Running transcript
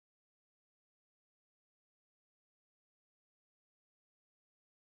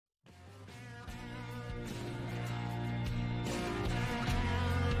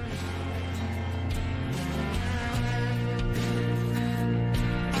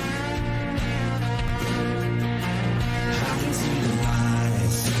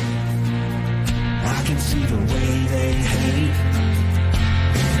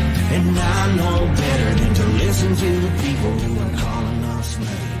talking to the people who are calling us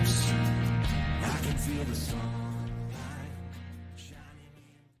names. I can feel the sun.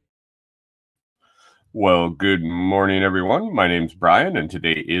 Well, good morning, everyone. My name's Brian, and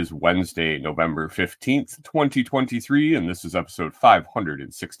today is Wednesday, November 15th, 2023, and this is episode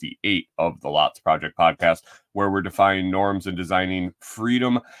 568 of the Lots Project podcast, where we're defying norms and designing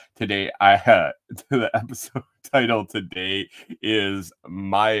freedom. Today, the episode title today is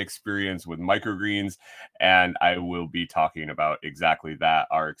My Experience with Microgreens, and I will be talking about exactly that,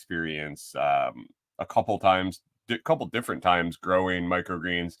 our experience a couple different times growing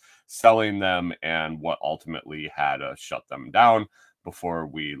microgreens, selling them, and what ultimately had us shut them down before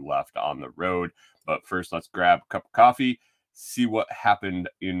we left on the road. But first, let's grab a cup of coffee, see what happened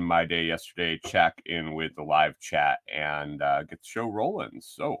in my day yesterday, check in with the live chat, and get the show rolling.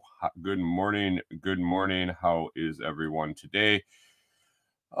 So, good morning. How is everyone today?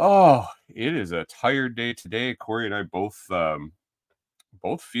 Oh, it is a tired day today. Corey and I both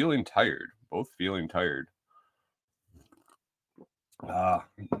feeling tired.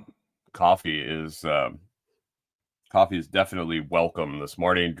 Coffee is definitely welcome this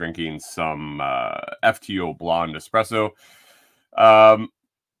morning. Drinking some FTO blonde espresso.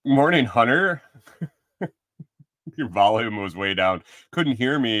 Morning, Hunter. Your volume was way down. Couldn't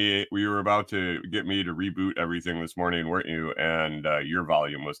hear me. We were about to get me to reboot everything this morning, weren't you? And your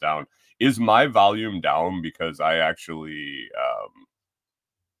volume was down. Is my volume down because I actually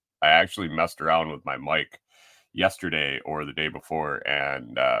messed around with my mic yesterday or the day before,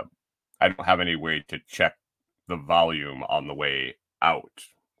 and I don't have any way to check the volume on the way out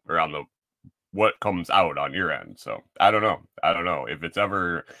or on the what comes out on your end. So I don't know if it's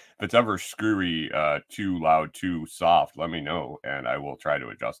ever screwy, too loud, too soft. Let me know and I will try to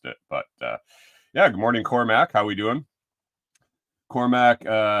adjust it. But yeah, good morning, Cormac. How we doing? Cormac,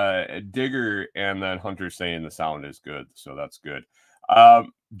 Digger, and then Hunter saying the sound is good, so that's good.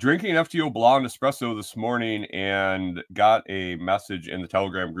 Drinking FTO blonde espresso this morning, and got a message in the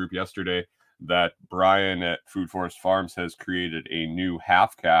Telegram group yesterday that Brian at Food Forest Farms has created a new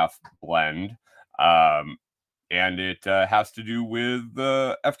half-calf blend, and it has to do with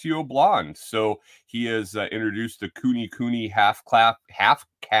the FTO blonde. So he has introduced the Cooney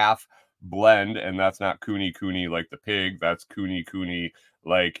half-calf blend, and that's not Cooney like the pig. That's Cooney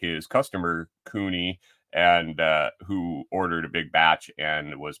like his customer Cooney, and who ordered a big batch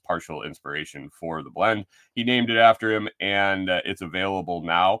and was partial inspiration for the blend. He named it after him, and it's available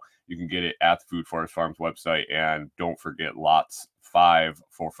now. You can get it at the Food Forest Farms website, and don't forget Lots 5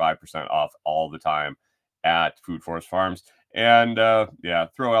 for 5% off all the time at Food Forest Farms. And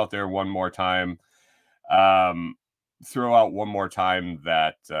throw out there one more time. That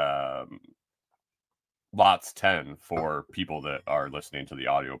Lots 10 for people that are listening to the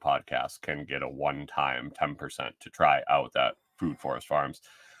audio podcast can get a one-time 10% to try out that Food Forest Farms.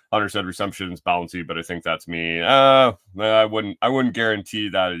 Hunter said resumption's bouncy, but I think that's me. I wouldn't guarantee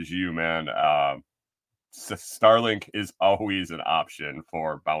that is you, man. Starlink is always an option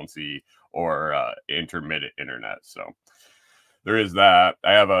for bouncy or intermittent internet. So there is that.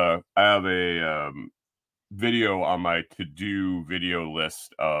 I have a video on my to-do video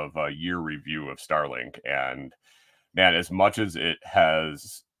list of a year review of Starlink, and man, as much as it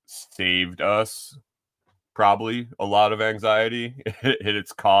has saved us probably a lot of anxiety,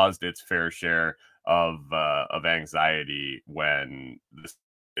 it's caused its fair share of anxiety when this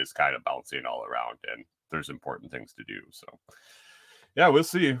is kind of bouncing all around and there's important things to do. So yeah, we'll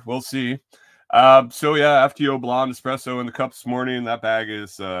see. So yeah, FTO blonde espresso in the cup this morning. That bag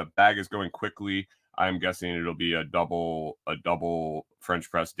is going quickly. I'm guessing it'll be a double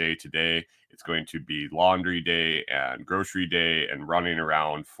French press day today. It's going to be laundry day and grocery day and running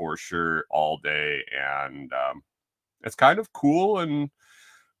around for sure all day. And it's kind of cool and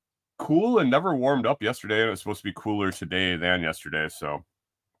never warmed up yesterday. And it was supposed to be cooler today than yesterday. So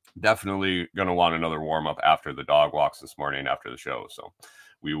definitely going to want another warm up after the dog walks this morning after the show. So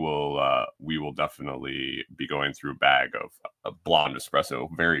we will definitely be going through a bag of blonde espresso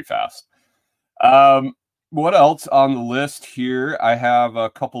very fast. What else on the list here? I have a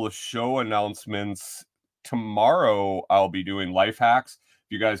couple of show announcements. Tomorrow I'll be doing life hacks.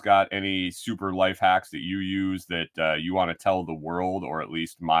 If you guys got any super life hacks that you use that you want to tell the world, or at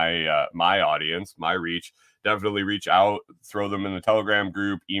least my audience, my reach, definitely reach out, throw them in the Telegram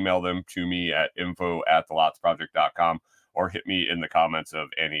group, email them to me at info@thelotsproject.com, or hit me in the comments of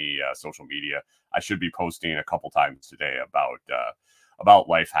any social media. I should be posting a couple times today about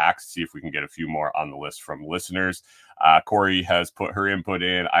life hacks, see if we can get a few more on the list from listeners. Corey has put her input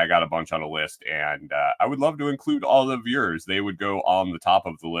in. I got a bunch on a list, and I would love to include all of yours. They would go on the top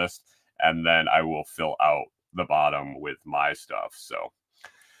of the list, and then I will fill out the bottom with my stuff. So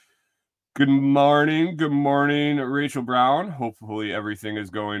good morning, Rachel Brown. Hopefully everything is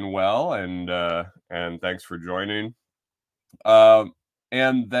going well, and thanks for joining.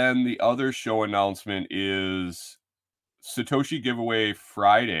 And then the other show announcement is Satoshi giveaway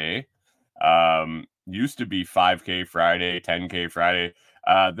Friday. Used to be 5K Friday, 10K Friday.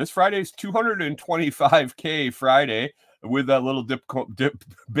 This Friday's 225K Friday with that little dip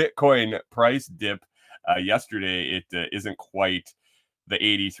Bitcoin price dip yesterday. It isn't quite the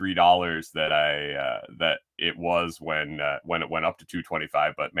 $83 that it was when it went up to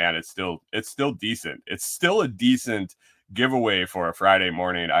 225, but man, it's still decent. It's still a decent giveaway for a Friday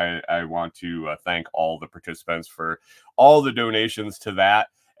morning. I want to thank all the participants for all the donations to that,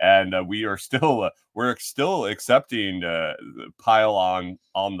 and we're still accepting pile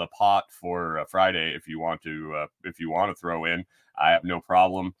on the pot for Friday if you want to throw in. I have no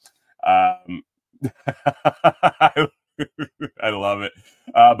problem. I love it.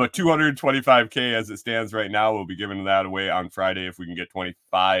 But 225K as it stands right now, we'll be giving that away on Friday if we can get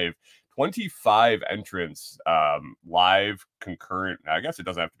 25 entrants, live concurrent. I guess it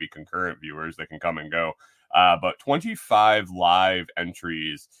doesn't have to be concurrent viewers. They can come and go. But 25 live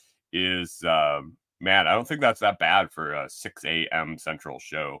entries is, man, I don't think that's that bad for a 6 a.m. Central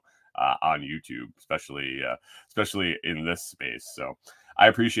show on YouTube, especially in this space. So I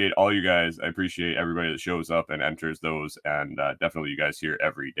appreciate all you guys. I appreciate everybody that shows up and enters those, and definitely you guys here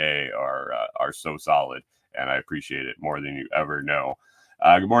every day are so solid, and I appreciate it more than you ever know.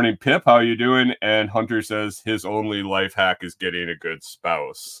 Good morning, Pip. How are you doing? And Hunter says his only life hack is getting a good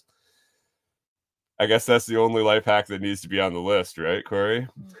spouse. I guess that's the only life hack that needs to be on the list, right, Corey?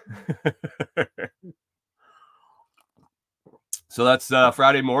 So that's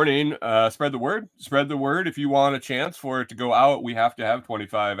Friday morning. Spread the word. Spread the word. If you want a chance for it to go out, we have to have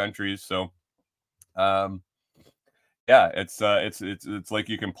 25 entries. So, yeah, it's like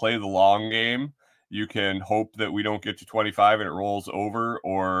you can play the long game. You can hope that we don't get to 25 and it rolls over,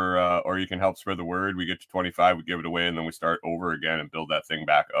 or you can help spread the word. We get to 25, we give it away, and then we start over again and build that thing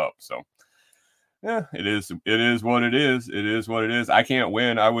back up. So, yeah, it is what it is. It is what it is. I can't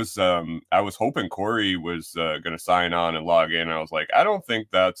win. I was hoping Corey was going to sign on and log in. And I was like, I don't think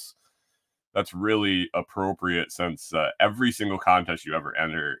that's really appropriate, since every single contest you ever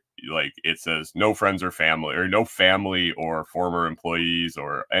enter, like, it says no friends or family, or no family or former employees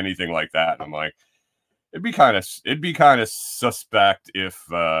or anything like that. And I'm like, it'd be kind of suspect if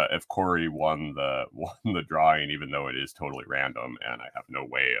Corey won the drawing, even though it is totally random and I have no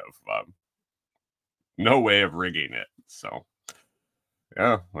way of rigging it. So,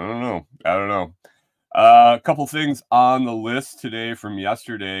 yeah, I don't know. A couple things on the list today from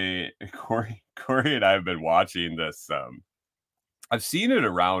yesterday. Corey and I have been watching this. I've seen it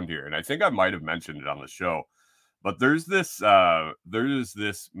around here, and I think I might have mentioned it on the show. But there's this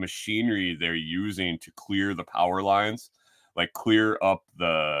machinery they're using to clear the power lines, like clear up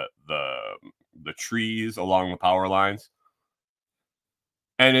the trees along the power lines.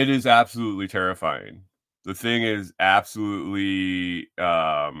 And it is absolutely terrifying. The thing is absolutely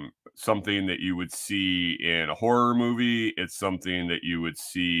something that you would see in a horror movie. It's something that you would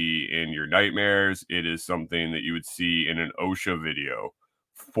see in your nightmares. It is something that you would see in an OSHA video,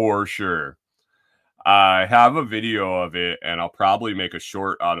 for sure. I have a video of it, and I'll probably make a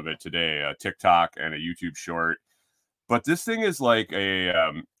short out of it today, a TikTok and a YouTube short. But this thing is like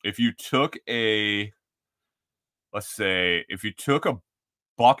if you took a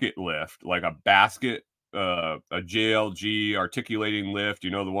bucket lift, like a basket, a JLG articulating lift, the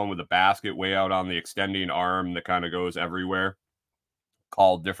one with the basket way out on the extending arm that kind of goes everywhere,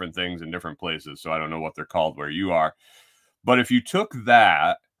 called different things in different places. So I don't know what they're called where you are. But if you took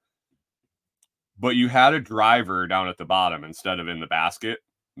that, but you had a driver down at the bottom instead of in the basket,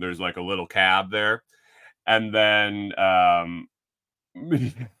 there's like a little cab there. And then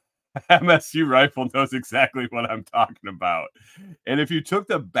MSU Rifle knows exactly what I'm talking about. And if you took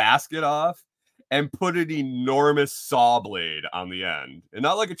the basket off and put an enormous saw blade on the end, and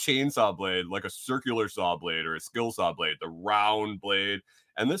not like a chainsaw blade, like a circular saw blade or a skill saw blade, the round blade.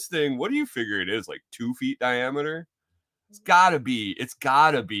 And this thing, what do you figure it is, like 2 feet diameter? It's gotta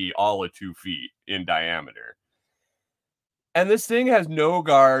be all of 2 feet in diameter. And this thing has no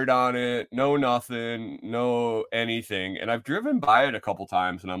guard on it, no nothing, no anything. And I've driven by it a couple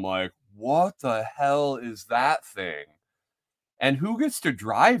times, and I'm like, what the hell is that thing? And who gets to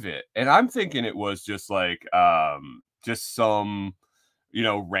drive it? And I'm thinking it was just like just some,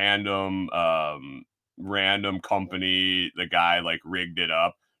 random company. The guy like rigged it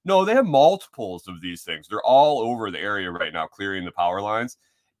up. No, they have multiples of these things. They're all over the area right now, clearing the power lines.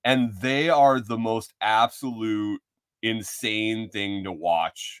 and they are the most absolute insane thing to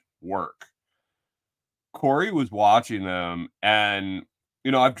watch work. Corey was watching them, and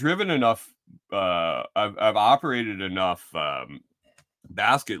I've driven enough. I've operated enough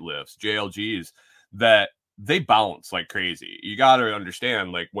basket lifts, JLGs, that they bounce like crazy. You got to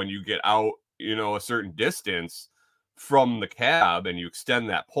understand, like when you get out, a certain distance from the cab and you extend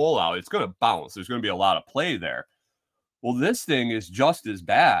that pole out, it's going to bounce. There's going to be a lot of play there. Well, this thing is just as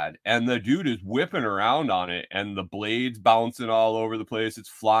bad, and the dude is whipping around on it, and the blade's bouncing all over the place. It's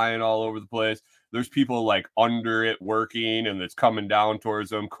flying all over the place. There's people like under it working, and it's coming down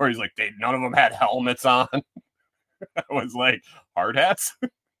towards them. Corey's like, none of them had helmets on. I was like, hard hats?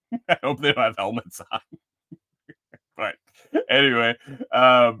 I hope they don't have helmets on. But anyway,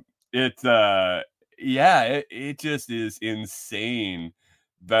 it just is insane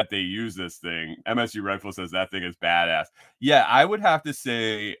that they use this thing. MSU Rifle says that thing is badass. Yeah, I would have to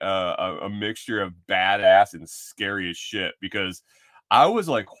say a mixture of badass and scary as shit, because I was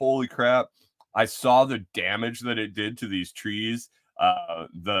like, holy crap. I saw the damage that it did to these trees.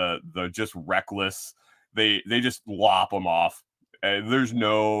 The just reckless. They just lop them off. There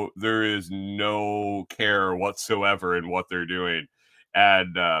is no care whatsoever in what they're doing.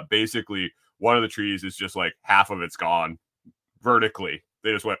 And basically, one of the trees is just like half of it's gone vertically.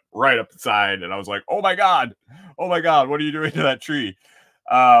 They just went right up the side, and I was like, oh my God, what are you doing to that tree?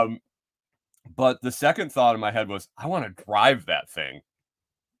 But the second thought in my head was, I want to drive that thing.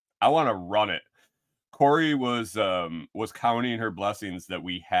 I want to run it. Corey was counting her blessings that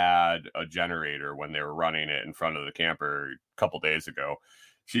we had a generator when they were running it in front of the camper a couple days ago.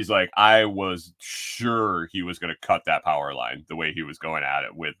 She's like, I was sure he was going to cut that power line the way he was going at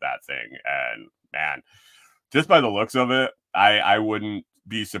it with that thing. And man, just by the looks of it, I wouldn't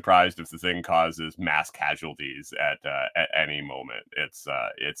be surprised if the thing causes mass casualties at any moment. It's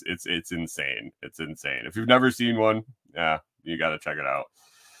insane. It's insane. If you've never seen one, yeah, you got to check it out.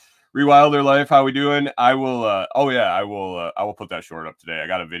 Rewilder Life, how we doing? I will put that short up today. I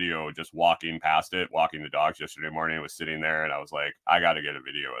got a video just walking past it, walking the dogs yesterday morning. I was sitting there and I was like, I got to get a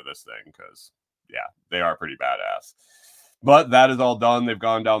video of this thing, because yeah, they are pretty badass. But that is all done. They've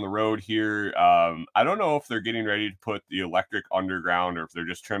gone down the road here. I don't know if they're getting ready to put the electric underground or if they're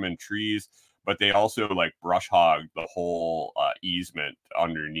just trimming trees, but they also like brush hogged the whole easement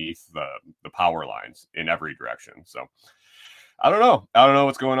underneath the power lines in every direction. So I don't know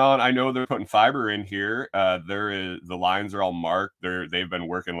what's going on. I know they're putting fiber in here. The lines are all marked. They've been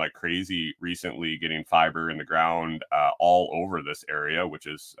working like crazy recently, getting fiber in the ground all over this area, which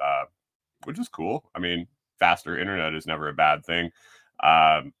is cool. I mean, faster internet is never a bad thing.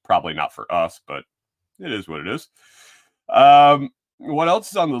 Probably not for us, but it is what it is. What else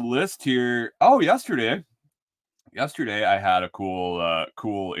is on the list here? Oh, yesterday I had a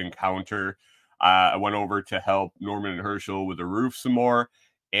cool encounter. I went over to help Norman and Herschel with the roof some more,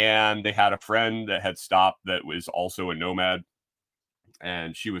 and they had a friend that had stopped that was also a nomad,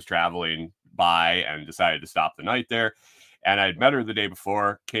 and she was traveling by and decided to stop the night there. And I'd met her the day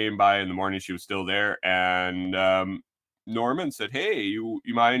before, came by in the morning, she was still there, and Norman said, hey, you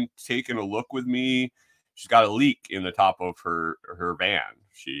mind taking a look with me? She's got a leak in the top of her van.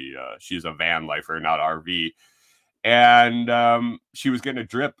 She's a van lifer, not RV. And she was getting a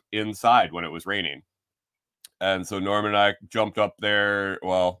drip inside when it was raining. And so Norman and I jumped up there,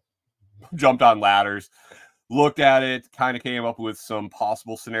 jumped on ladders, looked at it, kind of came up with some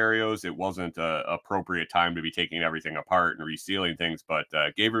possible scenarios. It wasn't an appropriate time to be taking everything apart and resealing things, but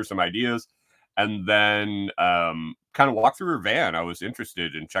gave her some ideas, and then kind of walked through her van. I was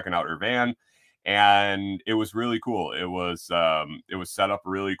interested in checking out her van, and it was really cool. It was set up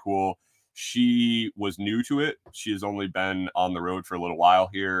really cool. She was new to it. She has only been on the road for a little while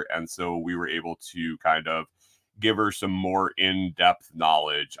here. And so we were able to kind of give her some more in-depth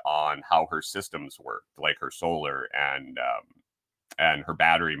knowledge on how her systems work, like her solar and her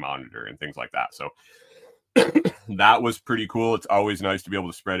battery monitor and things like that. So that was pretty cool. It's always nice to be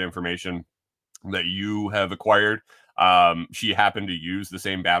able to spread information that you have acquired. She happened to use the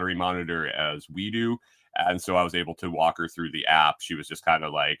same battery monitor as we do. And so I was able to walk her through the app. She was just kind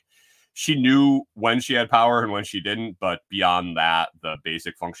of like, she knew when she had power and when she didn't, but beyond that, the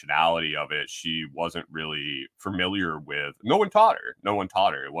basic functionality of it, she wasn't really familiar with. No one taught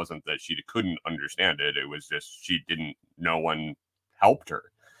her. It wasn't that she couldn't understand it. It was just no one helped her.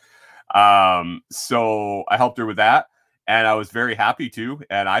 So I helped her with that, and I was very happy to.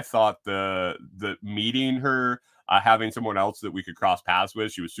 And I thought the meeting her, having someone else that we could cross paths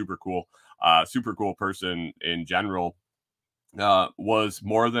with, she was super cool person in general, was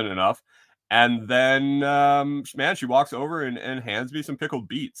more than enough. And then, man, she walks over and hands me some pickled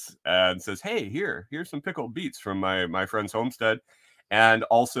beets and says, "Hey, here's some pickled beets from my friend's homestead, and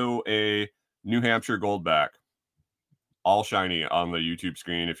also a New Hampshire goldback, all shiny on the YouTube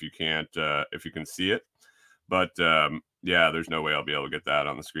screen if you can see it. But yeah, there's no way I'll be able to get that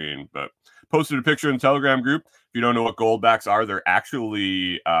on the screen. But posted a picture in the Telegram group. If you don't know what goldbacks are, they're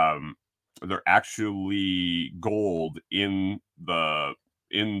actually gold in the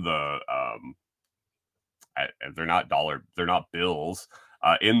they're not bills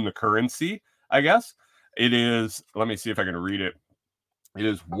in the currency, I guess. It is, let me see if I can read it. It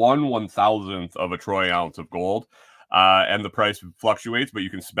is 1/1000th of a troy ounce of gold. And the price fluctuates, but you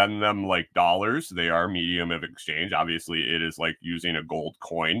can spend them like dollars. They are medium of exchange. Obviously, it is like using a gold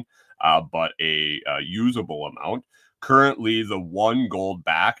coin, but a usable amount. Currently, the one gold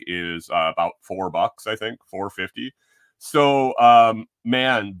back is about $4, I think, $4.50. So,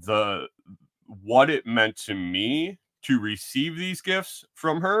 man, what it meant to me to receive these gifts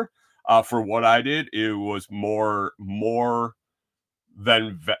from her, for what I did, it was more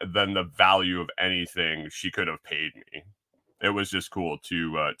than the value of anything she could have paid me. It was just cool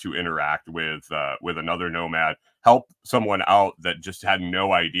to interact with another nomad, help someone out that just had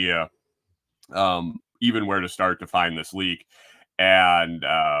no idea even where to start to find this leak, and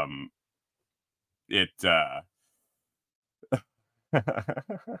it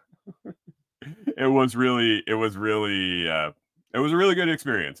it was a really good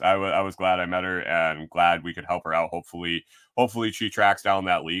experience. I was glad I met her and glad we could help her out. Hopefully she tracks down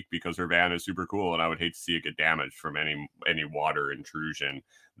that leak, because her van is super cool and I would hate to see it get damaged from any water intrusion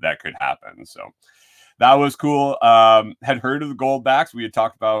that could happen. So that was cool. Had heard of the goldbacks. We had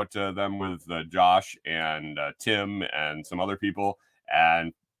talked about them with Josh and Tim and some other people,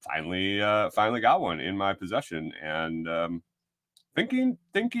 and finally got one in my possession, and thinking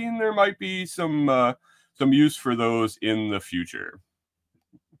there might be some use for those in the future.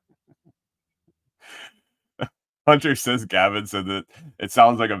 Hunter says Gavin said that it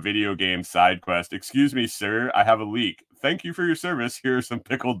sounds like a video game side quest. Excuse me, sir, I have a leak. Thank you for your service. Here are some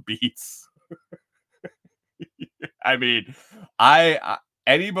pickled beets. I mean, I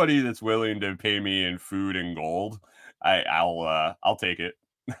anybody that's willing to pay me in food and gold, I'll take it.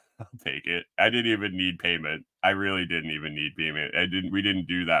 I'll take it. I didn't even need payment. I really didn't even need payment. We didn't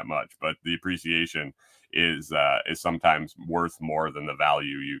do that much, but the appreciation is sometimes worth more than the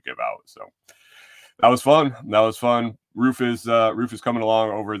value you give out. So that was fun. Roof is coming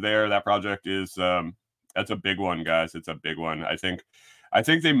along over there. That project is that's a big one, guys. It's a big one. I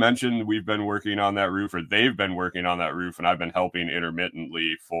think they mentioned we've been working on that roof, or they've been working on that roof, and I've been helping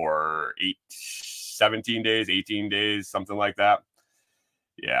intermittently for 17 days, 18 days, something like that.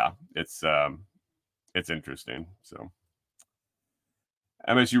 Yeah, it's interesting. So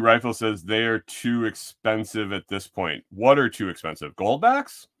MSU Rifle says they are too expensive at this point. What are too expensive?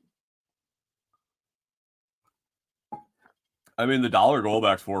 Goldbacks? I mean, the dollar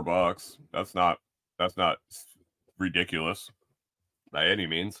goldback's $4. That's not ridiculous by any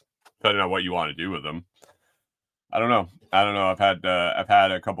means, depending on what you want to do with them. I don't know. I've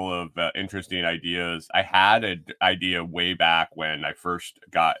had a couple of interesting ideas. I had an idea way back when I first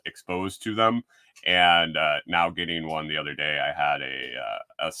got exposed to them, and now getting one the other day, I had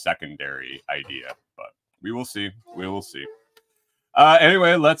a secondary idea. But we will see.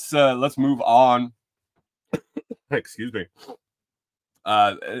 Anyway, let's move on. Excuse me.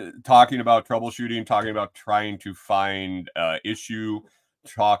 Talking about troubleshooting, talking about trying to find issue,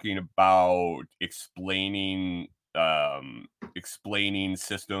 talking about explaining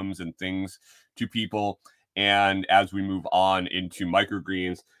systems and things to people. And as we move on into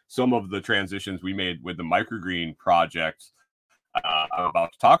microgreens, some of the transitions we made with the microgreen project I'm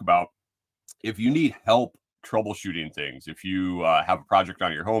about to talk about. If you need help troubleshooting things, if you have a project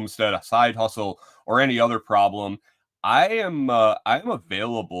on your homestead, a side hustle, or any other problem, I am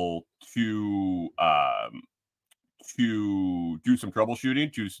available to do some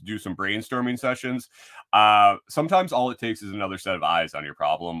troubleshooting, to do some brainstorming sessions. Sometimes all it takes is another set of eyes on your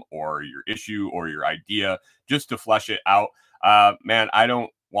problem or your issue or your idea, just to flesh it out. Man, I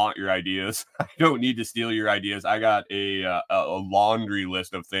don't want your ideas. I don't need to steal your ideas. I got a laundry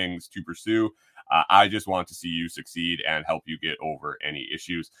list of things to pursue. I just want to see you succeed and help you get over any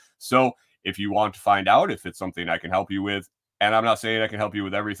issues. So if you want to find out if it's something I can help you with, and I'm not saying I can help you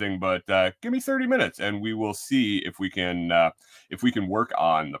with everything, but give me 30 minutes and we will see if we can work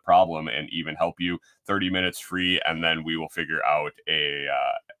on the problem and even help you. 30 minutes free, and then we will figure out a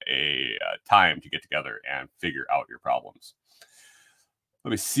time to get together and figure out your problems.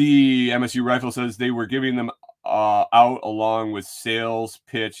 Let me see. MSU Rifle says they were giving them out along with sales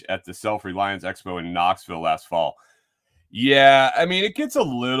pitch at the Self-Reliance Expo in Knoxville last fall. Yeah, I mean, it gets a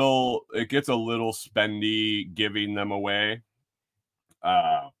little spendy giving them away.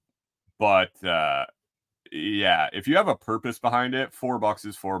 But yeah, if you have a purpose behind it, $4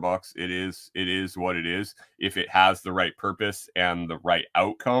 is $4. It is what it is. If it has the right purpose and the right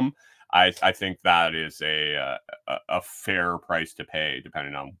outcome, I think that is a fair price to pay,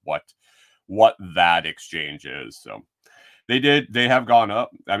 depending on what that exchange is. So they have gone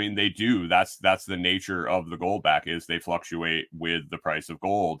up. I mean, they do. That's the nature of the gold back, is they fluctuate with the price of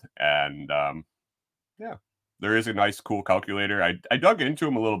gold. And yeah, there is a nice, cool calculator. I dug into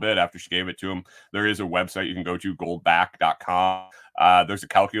him a little bit after she gave it to him. There is a website you can go to, goldback.com. There's a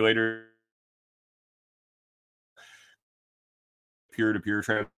calculator, peer-to-peer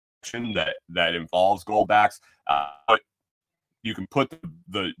transaction that involves gold backs. But you can put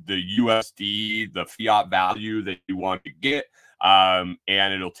the USD, the fiat value that you want to get, and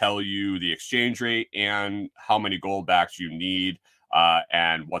it'll tell you the exchange rate and how many gold backs you need,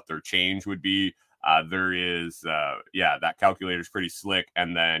 and what their change would be. There is, that calculator is pretty slick,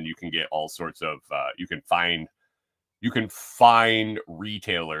 and then you can get all sorts of, you can find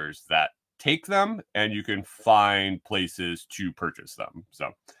retailers that take them, and you can find places to purchase them.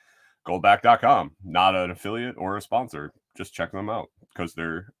 So goldback.com, not an affiliate or a sponsor. Just check them out because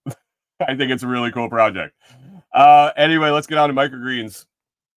they're, I think it's a really cool project. Anyway, let's get on to microgreens.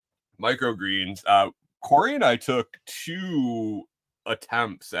 Corey and I took 2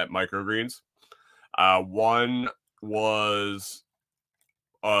 attempts at microgreens. One was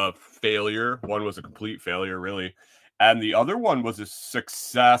a failure. One was a complete failure, really. And the other one was a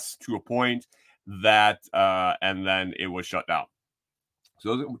success to a point that, and then it was shut down.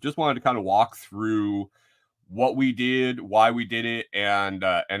 So just wanted to kind of walk through what we did, why we did it, and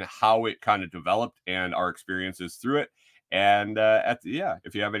how it kind of developed, and our experiences through it. And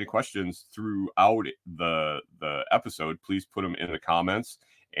if you have any questions throughout the episode, please put them in the comments,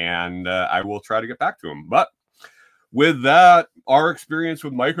 and I will try to get back to them. But with that, our experience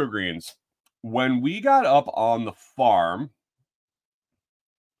with microgreens, when we got up on the farm,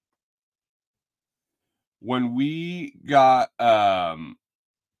 when we got up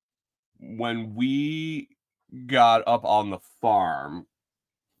on the farm,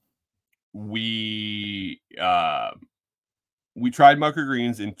 we tried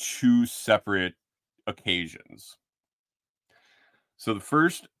microgreens in 2 separate occasions. So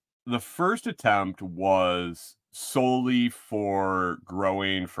the first attempt was solely for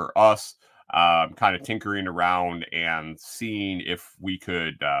growing for us, kind of tinkering around and seeing if we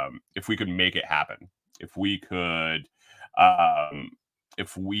could make it happen, if we could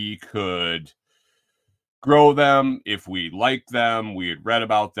grow them, if we liked them. We had read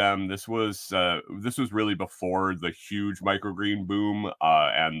about them. This was really before the huge microgreen boom,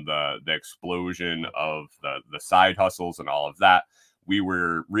 and the explosion of the side hustles and all of that. We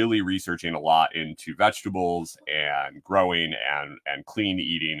were really researching a lot into vegetables and growing and clean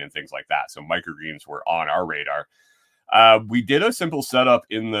eating and things like that. So microgreens were on our radar. We did a simple setup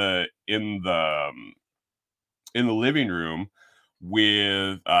in the living room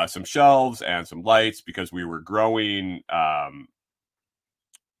with some shelves and some lights, because we were growing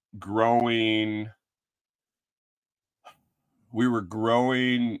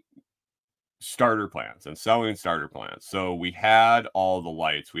starter plants and selling starter plants. So we had all the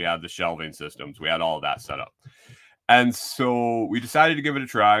lights, we had the shelving systems, we had all of that set up. And so we decided to give it a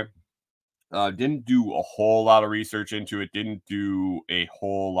try. Didn't do a whole lot of research into it, didn't do a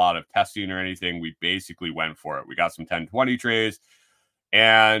whole lot of testing or anything. We basically went for it. We got some 10-20 trays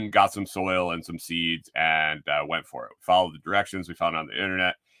and got some soil and some seeds, and went for it. Followed the directions we found on the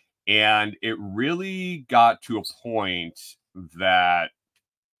internet, and it really got to a point that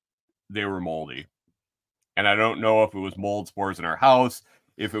they were moldy. And I don't know if it was mold spores in our house,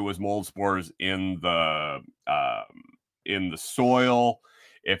 if it was mold spores in the soil,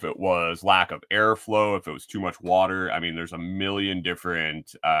 if it was lack of airflow, if it was too much water. I mean, there's a million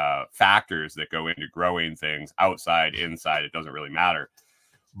different factors that go into growing things, outside, inside. It doesn't really matter.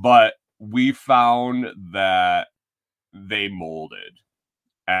 But we found that they molded.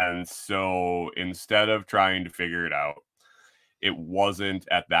 And so instead of trying to figure it out, it wasn't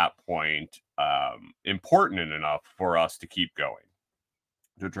at that point important enough for us to keep going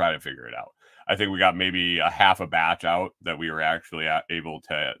to try to figure it out. I think we got maybe a half a batch out that we were actually able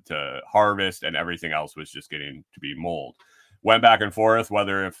to harvest, and everything else was just getting to be mold. Went back and forth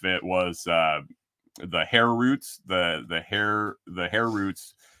whether if it was the hair roots, the hair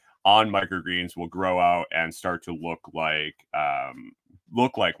roots on microgreens will grow out and start to look like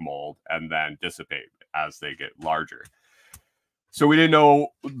mold and then dissipate. as they get larger. So we didn't know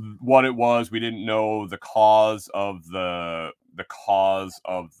what it was. We didn't know the cause of the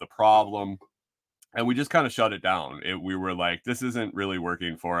problem, and we just kind of shut it down. We were like, this isn't really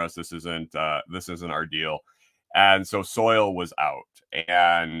working for us. This isn't our deal. And so soil was out,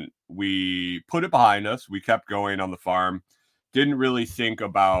 and we put it behind us. We kept going on the farm, didn't really think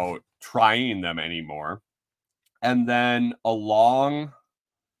about trying them anymore. And then along,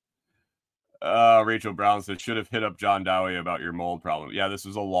 Rachel Brown said, should have hit up John Dowie about your mold problem. Yeah, this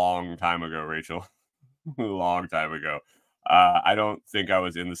was a long time ago, Rachel. A long time ago. I don't think I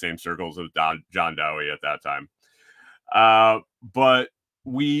was in the same circles of John Dowie at that time. But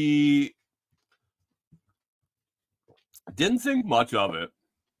we didn't think much of it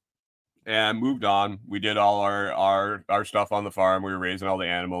and moved on. We did all our stuff on the farm. We were raising all the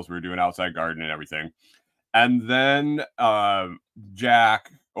animals. We were doing outside gardening and everything. And then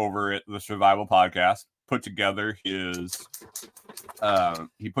Jack over at the Survival Podcast put together his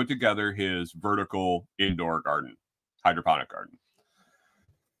vertical indoor garden, hydroponic garden.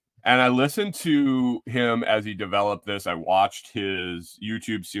 And I listened to him as he developed this. I watched his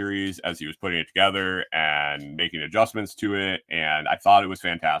YouTube series as he was putting it together and making adjustments to it. And I thought it was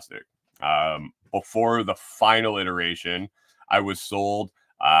fantastic. Before the final iteration, I was sold.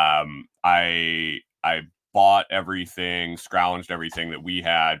 I bought everything, scrounged everything that we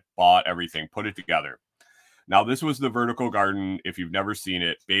had, bought everything, put it together. Now, this was the vertical garden. If you've never seen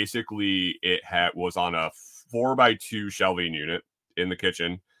it, basically it was on a 4x2 shelving unit in the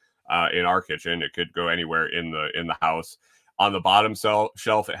kitchen. In our kitchen, it could go anywhere in the house. On the bottom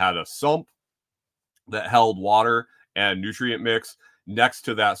shelf, it had a sump that held water and nutrient mix. Next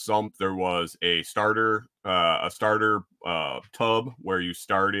to that sump, there was a starter tub where you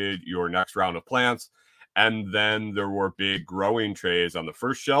started your next round of plants. And then there were big growing trays on the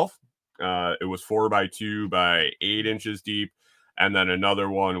first shelf. It was 4x2 by 8 inches deep. And then another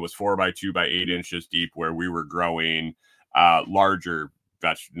one was 4x2 by 8 inches deep, where we were growing not larger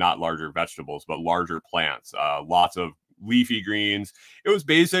vegetables, but larger plants, lots of leafy greens. It was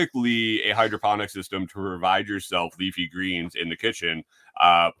basically a hydroponic system to provide yourself leafy greens in the kitchen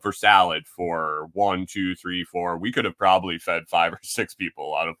for salad for 1, 2, 3, 4. We could have probably fed 5 or 6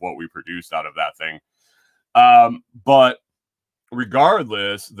 people out of what we produced out of that thing. But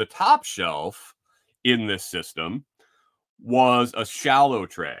regardless, the top shelf in this system was a shallow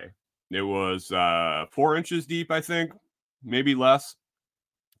tray. It was 4 inches deep, I think, maybe less.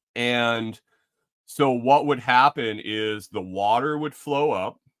 And so what would happen is the water would flow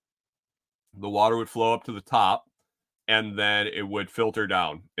up. The water would flow up to the top, and then it would filter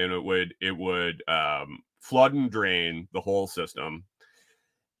down, and it would flood and drain the whole system.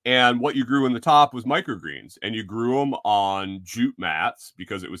 And what you grew in the top was microgreens, and you grew them on jute mats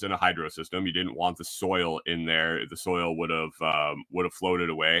because it was in a hydro system. You didn't want the soil in there. The soil would have floated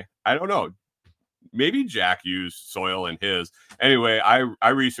away. I don't know. Maybe Jack used soil in his. Anyway, I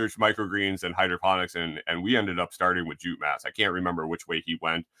researched microgreens and hydroponics, and we ended up starting with jute mats. I can't remember which way he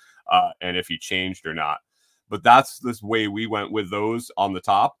went and if he changed or not. But that's this way we went with those on the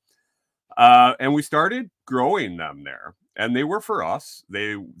top. And we started growing them there. And they were for us.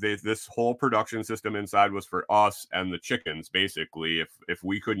 This whole production system inside was for us and the chickens, basically. If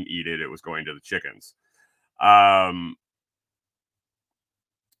we couldn't eat it, it was going to the chickens.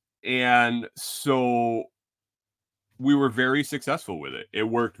 And so we were very successful with it. It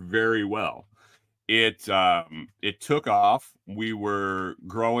worked very well. It took off. We were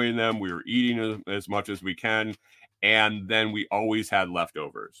growing them. We were eating as much as we can. And then we always had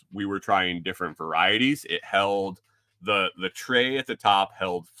leftovers. We were trying different varieties. It held the tray at the top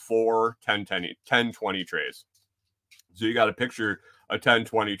held 4 10 20 trays. So you got to picture a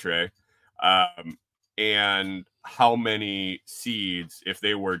 10-20 tray. And how many seeds, if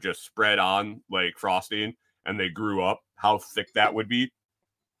they were just spread on like frosting and they grew up, how thick that would be,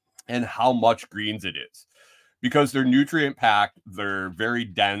 and how much greens it is, because they're nutrient packed. They're very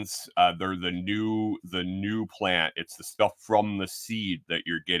dense. They're the new plant. It's the stuff from the seed that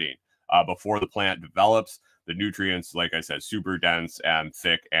you're getting before the plant develops. The nutrients, like I said, super dense and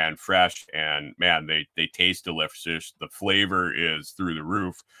thick and fresh, and man, they taste delicious. The flavor is through the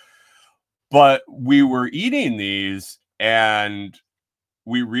roof. But we were eating these, and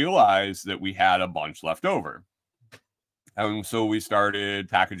we realized that we had a bunch left over. And so we started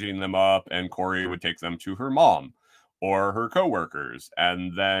packaging them up, and Corey would take them to her mom or her coworkers.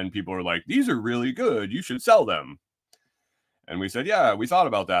 And then people were like, these are really good. You should sell them. And we said, yeah, we thought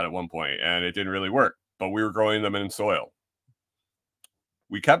about that at one point, and it didn't really work. But we were growing them in soil.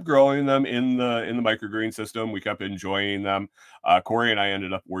 We kept growing them in the microgreen system. We kept enjoying them. Corey and I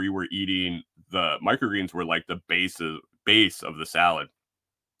ended up where you were eating the microgreens were like the base of the salad.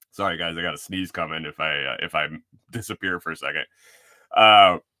 Sorry guys, I got a sneeze coming if I disappear for a second.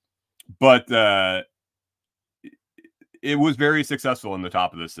 But it was very successful in the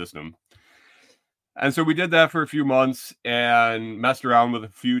top of the system. And so we did that for a few months and messed around with a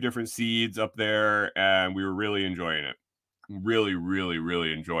few different seeds up there, and we were really enjoying it. Really, really,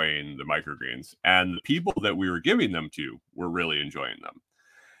 really enjoying the microgreens. And the people that we were giving them to were really enjoying them.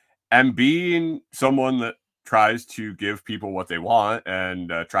 And being someone that tries to give people what they want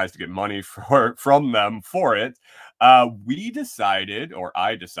and tries to get money from them for it, we decided, or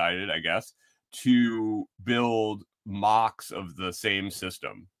I decided, I guess, to build mocks of the same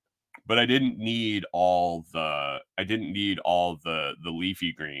system. But I didn't need all the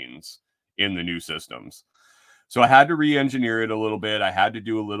leafy greens in the new systems. So I had to re-engineer it a little bit. I had to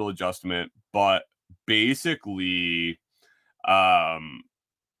do a little adjustment, but basically I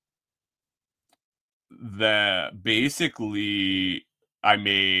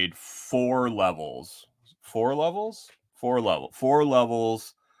made four levels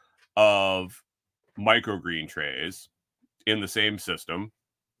of microgreen trays in the same system.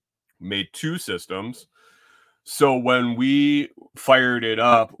 Made two systems. So when we fired it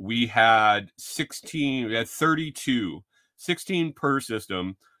up, we had 32, 16 per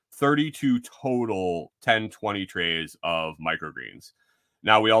system, 32 total 10-20 trays of microgreens.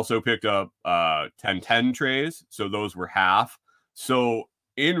 Now we also picked up 10-10 trays, so those were half. So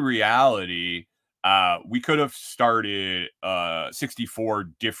in reality, we could have started 64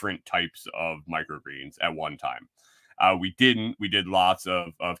 different types of microgreens at one time. We didn't. We did lots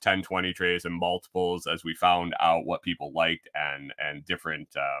of 10-20 trays and multiples as we found out what people liked and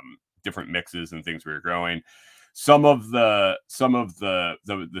different mixes and things we were growing. Some of the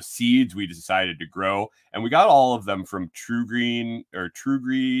seeds we decided to grow, and we got all of them from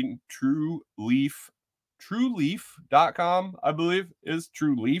TrueLeaf.com, I believe is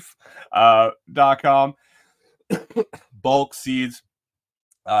TrueLeaf.com. Bulk seeds.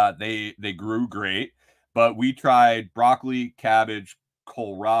 They grew great. But we tried broccoli, cabbage,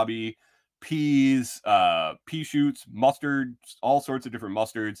 kohlrabi, peas, pea shoots, mustards, all sorts of different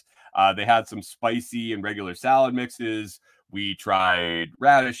mustards. They had some spicy and regular salad mixes. We tried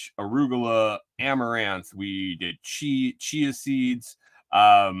radish, arugula, amaranth. We did chia seeds,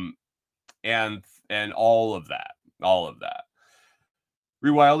 and all of that.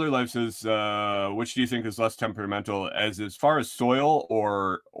 Rewilder Life says, which do you think is less temperamental, as far as soil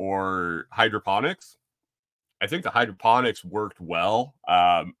or hydroponics? I think the hydroponics worked well.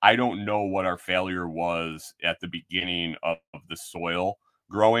 I don't know what our failure was at the beginning of the soil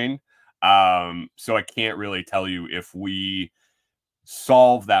growing. So I can't really tell you if we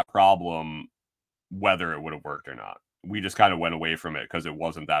solved that problem, whether it would have worked or not. We just kind of went away from it because it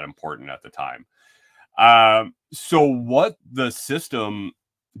wasn't that important at the time. So what the system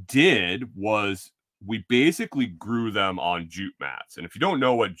did was we basically grew them on jute mats. And if you don't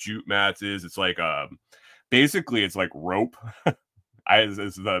know what jute mats is, it's like basically it's like rope. As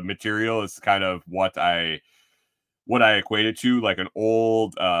the material is kind of what I equate it to, like an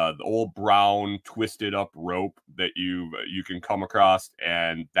old the old brown twisted up rope that you can come across,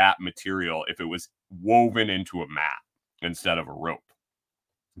 and that material, if it was woven into a mat instead of a rope,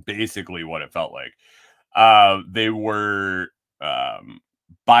 basically what it felt like. They were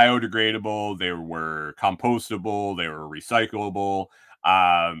biodegradable, they were compostable, they were recyclable,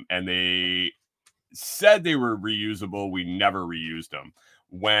 and they said they were reusable. We never reused them.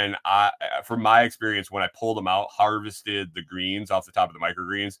 From my experience, when I pulled them out, harvested the greens off the top of the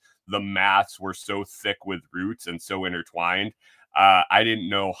microgreens, the mats were so thick with roots and so intertwined, I didn't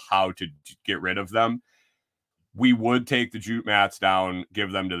know how to get rid of them. We would take the jute mats down,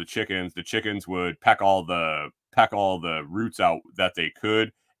 give them to the chickens. The chickens would peck all the roots out that they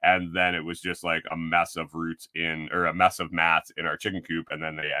could, and then it was just like a mess of a mess of mats in our chicken coop, and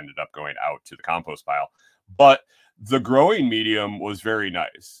then they ended up going out to the compost pile. But the growing medium was very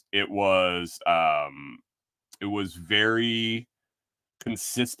nice. It was very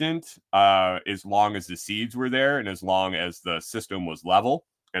consistent, as long as the seeds were there and as long as the system was level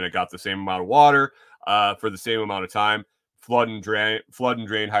and it got the same amount of water for the same amount of time. Flood and drain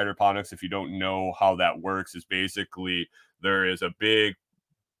hydroponics, if you don't know how that works, is basically there is a big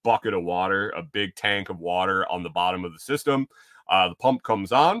bucket of water, a big tank of water on the bottom of the system. The pump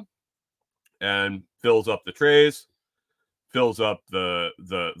comes on and fills up the trays, fills up the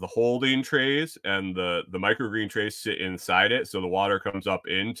holding trays, and the microgreen trays sit inside it, so the water comes up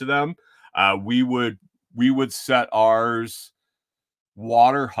into them. We would set ours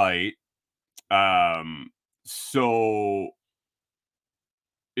water height, so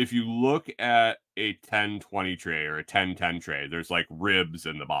if you look at a 10-20 tray or a 10-10 tray, there's like ribs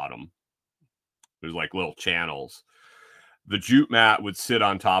in the bottom. There's like little channels. The jute mat would sit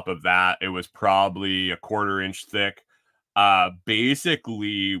on top of that. It was probably a 1/4 inch thick.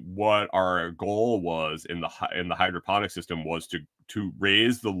 Basically, what our goal was in the hydroponic system was to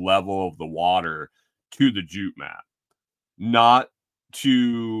raise the level of the water to the jute mat, not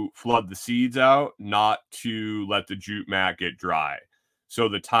to flood the seeds out, not to let the jute mat get dry. So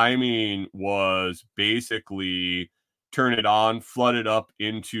the timing was basically turn it on, flood it up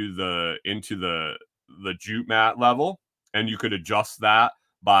into the jute mat level, and you could adjust that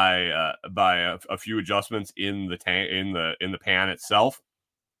by a few adjustments in the tank in the pan itself.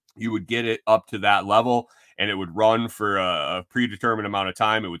 You would get it up to that level, and it would run for a predetermined amount of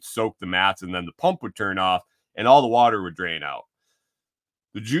time. It would soak the mats, and then the pump would turn off, and all the water would drain out.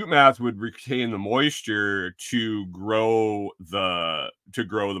 The jute mats would retain the moisture to grow the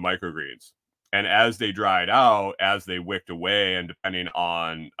microgreens. And as they dried out, as they wicked away, and depending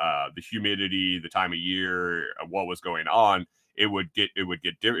on the humidity, the time of year, what was going on, it would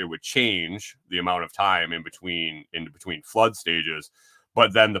change the amount of time in between flood stages.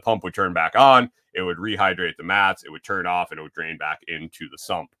 But then the pump would turn back on, it would rehydrate the mats, it would turn off, and it would drain back into the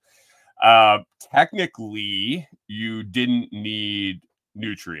sump. Technically, you didn't need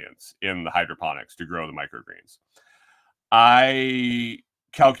nutrients in the hydroponics to grow the microgreens. I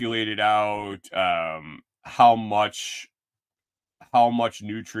calculated out how much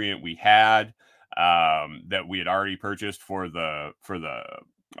nutrient we had that we had already purchased for the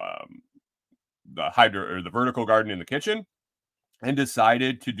vertical garden in the kitchen, and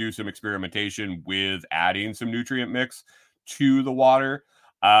decided to do some experimentation with adding some nutrient mix to the water.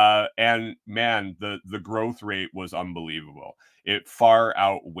 And man, the growth rate was unbelievable. It far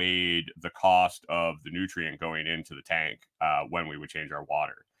outweighed the cost of the nutrient going into the tank when we would change our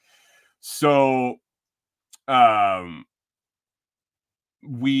water. So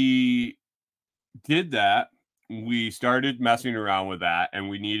we did that. We started messing around with that, and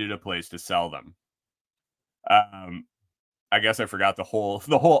we needed a place to sell them. I guess I forgot the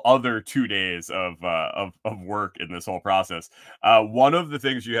whole other 2 days of work in this whole process. One of the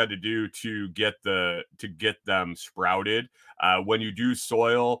things you had to do to get them sprouted, when you do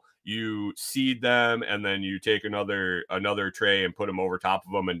soil, you seed them, and then you take another tray and put them over top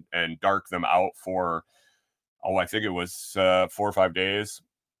of them and dark them out for, I think it was 4 or 5 days,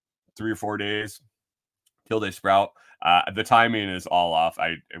 3 or 4 days till they sprout. The timing is all off.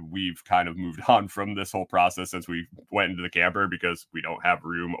 We've kind of moved on from this whole process since we went into the camper, because we don't have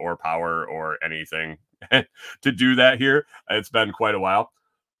room or power or anything to do that here. It's been quite a while.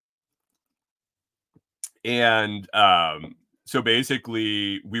 And so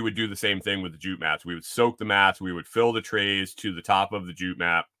basically, we would do the same thing with the jute mats. We would soak the mats. We would fill the trays to the top of the jute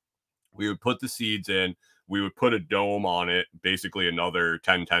mat. We would put the seeds in. We would put a dome on it, basically another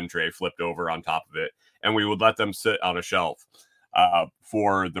 10-10 tray flipped over on top of it, and we would let them sit on a shelf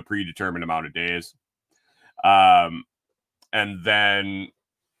for the predetermined amount of days. And then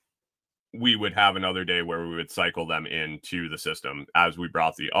we would have another day where we would cycle them into the system as we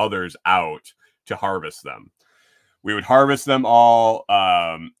brought the others out to harvest them. We would harvest them all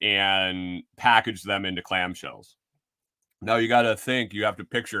and package them into clamshells. Now you got to think, you have to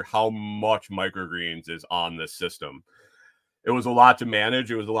picture how much microgreens is on this system. It was a lot to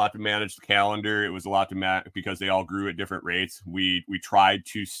manage. It was a lot to manage the calendar. It was a lot to manage because they all grew at different rates. We tried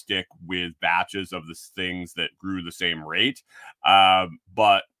to stick with batches of the things that grew the same rate,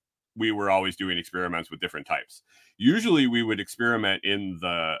 but we were always doing experiments with different types. Usually we would experiment in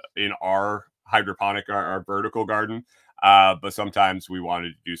our hydroponic, our vertical garden, but sometimes we wanted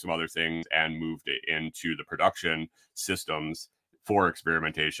to do some other things and moved it into the production systems for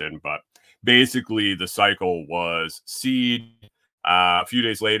experimentation. But basically the cycle was seed. A few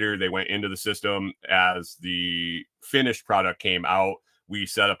days later, they went into the system. As the finished product came out, we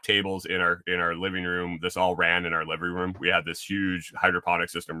set up tables in our living room. This all ran in our living room. We had this huge hydroponic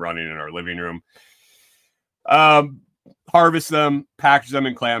system running in our living room. Harvest them, package them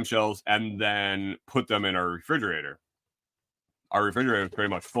in clamshells, and then put them in our refrigerator. Our refrigerator was pretty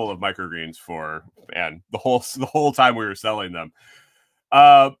much full of microgreens the whole time we were selling them.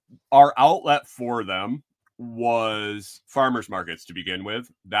 Our outlet for them was farmers markets to begin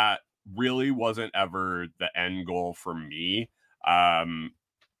with. That really wasn't ever the end goal for me. I'm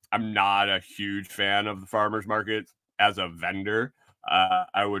not a huge fan of the farmers markets as a vendor.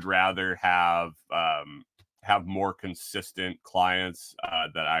 I would rather have more consistent clients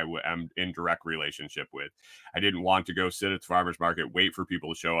that I am in direct relationship with. I didn't want to go sit at the farmer's market, wait for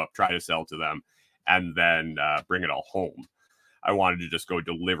people to show up, try to sell to them, and then bring it all home. I wanted to just go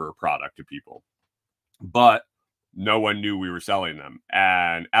deliver product to people. But no one knew we were selling them.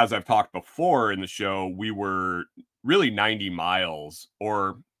 And as I've talked before in the show, we were really 90 miles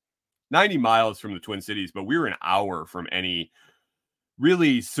from the Twin Cities, but we were an hour from any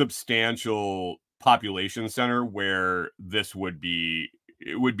really substantial population center where it would be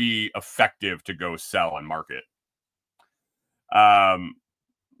effective to go sell and market.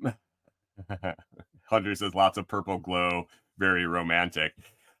 Hunter says lots of purple glow, very romantic.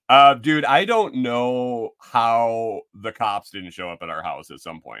 Dude, I don't know how the cops didn't show up at our house at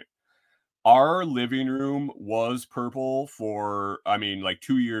some point. Our living room was purple for, like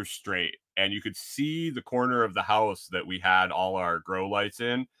 2 years straight. And you could see the corner of the house that we had all our grow lights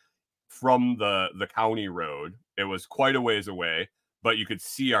in from the county road. It was quite a ways away, but you could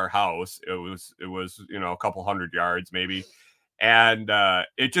see our house. It was a couple 100 yards maybe. And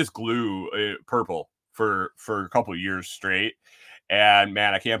it just glue purple for a couple of years straight. And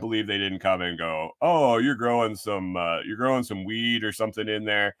man, I can't believe they didn't come and go, "Oh, you're growing some weed or something in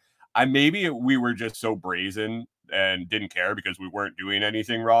there." Maybe we were just so brazen and didn't care because we weren't doing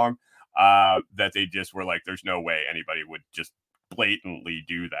anything wrong, that they just were like, "There's no way anybody would just blatantly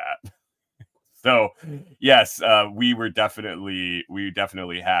do that." So yes, we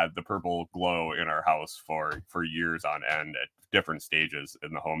definitely had the purple glow in our house for years on end at different stages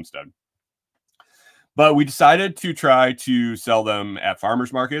in the homestead. But we decided to try to sell them at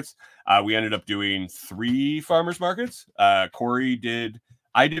farmers markets. We ended up doing 3 farmers markets. Corey did.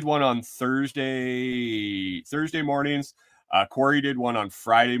 I did one on Thursday mornings. Corey did one on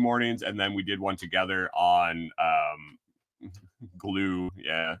Friday mornings, and then we did one together on Glue.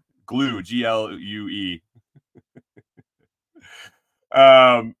 Yeah, Glue, GLUE.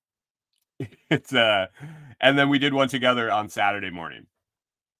 It's and then we did one together on Saturday morning.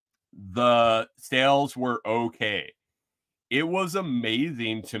 The sales were okay. It was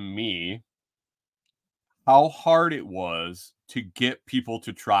amazing to me how hard it was to get people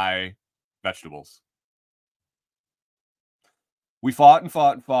to try vegetables. We fought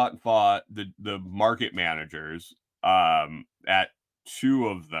the market managers at 2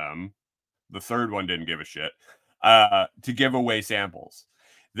 of them. The third one didn't give a shit to give away samples.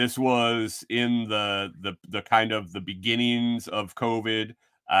 This was in the kind of the beginnings of COVID,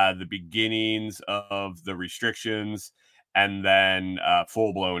 the beginnings of the restrictions, and then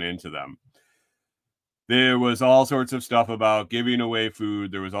full blown into them. There was all sorts of stuff about giving away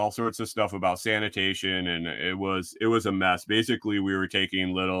food. There was all sorts of stuff about sanitation, and it was a mess. Basically, we were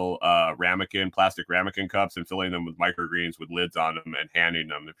taking little plastic ramekin cups and filling them with microgreens with lids on them and handing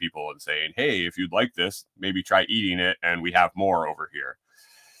them to people and saying, "Hey, if you'd like this, maybe try eating it, and we have more over here."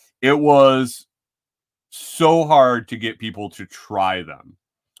 It was so hard to get people to try them.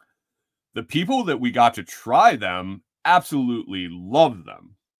 The people that we got to try them absolutely loved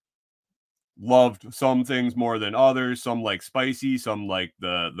them. Loved some things more than others. Some like spicy, some like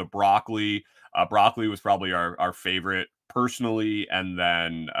the broccoli. Broccoli was probably our favorite personally, and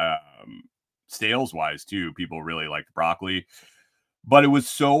then sales wise too, people really liked broccoli. But it was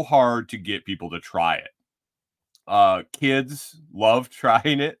so hard to get people to try it. Kids loved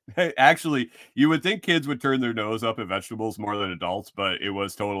trying it. Actually, you would think kids would turn their nose up at vegetables more than adults, but it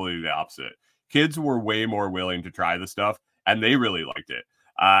was totally the opposite. Kids were way more willing to try the stuff, and they really liked it.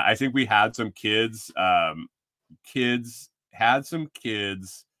 I think we had some kids.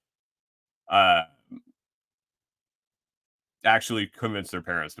 Actually convince their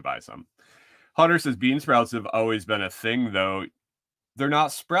parents to buy some. Hunter says bean sprouts have always been a thing, though. They're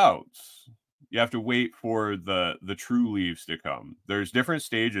not sprouts. You have to wait for the true leaves to come. There's different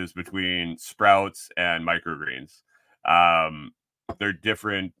stages between sprouts and microgreens. They're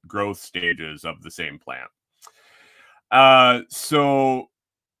different growth stages of the same plant. So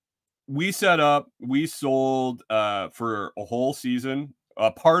we sold for a whole season,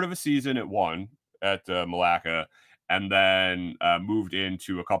 part of a season at one at Malacca, and then moved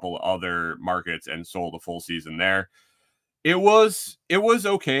into a couple other markets and sold a full season there. It was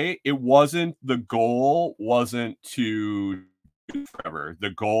okay. The goal wasn't to do forever.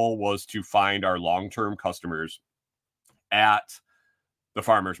 The goal was to find our long-term customers at the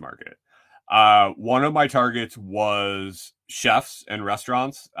farmers market. One of my targets was chefs and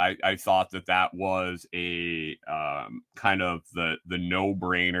restaurants. I thought that was a kind of the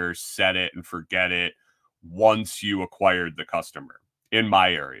no-brainer, set it and forget it once you acquired the customer. In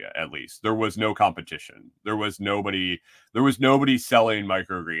my area, at least, there was no competition. There was nobody selling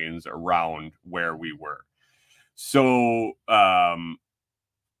microgreens around where we were. So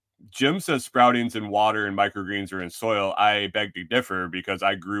Jim says sproutings in water and microgreens are in soil. I beg to differ because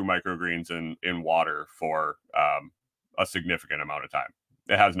I grew microgreens in water for a significant amount of time.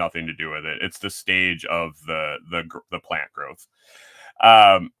 It has nothing to do with it. It's the stage of the plant growth.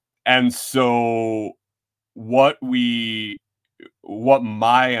 And so what my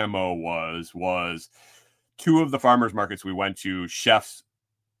MO was two of the farmers markets we went to, chefs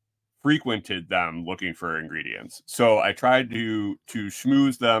frequented them looking for ingredients. So I tried to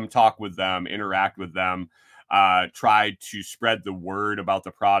schmooze them, talk with them, interact with them, tried to spread the word about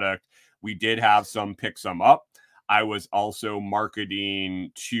the product. We did have some pick some up. I was also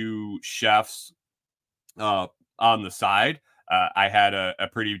marketing to chefs on the side. I had a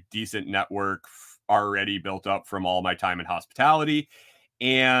pretty decent network already built up from all my time in hospitality,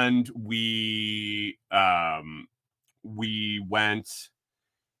 and we went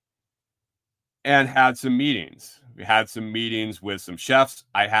and had some meetings. We had some meetings with some chefs.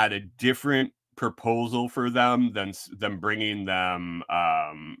 I had a different proposal for them than bringing them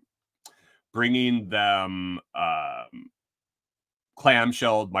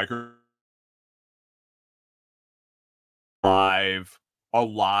clamshelled micro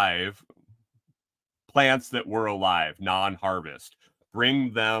alive plants that were alive, non-harvest.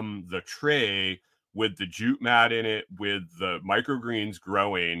 Bring them the tray with the jute mat in it, with the microgreens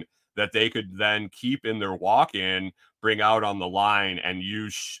growing, that they could then keep in their walk-in, bring out on the line, and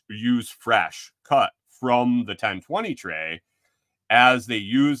use fresh, cut from the 1020 tray. As they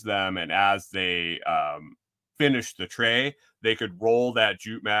use them and as they finish the tray, they could roll that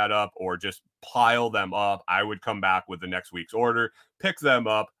jute mat up or just pile them up. I would come back with the next week's order, pick them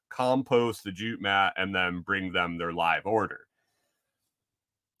up, compost the jute mat, and then bring them their live order.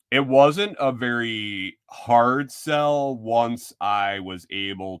 It wasn't a very hard sell once I was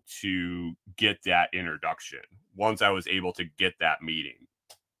able to get that introduction, once I was able to get that meeting.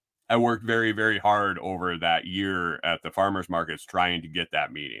 I worked very, very hard over that year at the farmers markets trying to get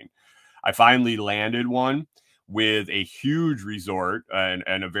that meeting. I finally landed one with a huge resort and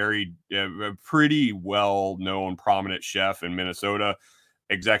a pretty well-known prominent chef in Minnesota,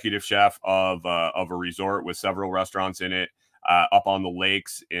 executive chef of a resort with several restaurants in it, up on the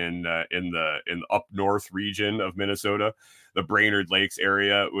lakes in the up north region of Minnesota. The Brainerd Lakes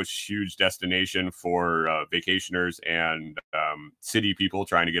area was a huge destination for vacationers and city people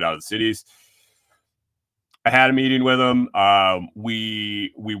trying to get out of the cities. I had a meeting with him.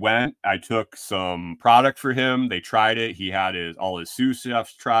 We went. I took some product for him. They tried it. He had all his sous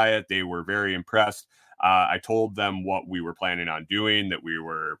chefs try it. They were very impressed. I told them what we were planning on doing, that we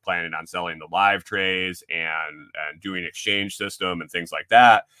were planning on selling the live trays and doing exchange system and things like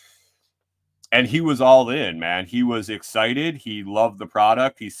that. And he was all in, man. He was excited. He loved the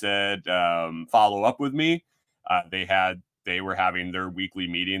product. He said, follow up with me. They were having their weekly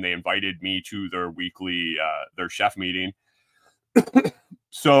meeting. They invited me to their weekly, their chef meeting.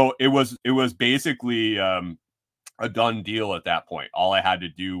 So it was basically a done deal at that point. All I had to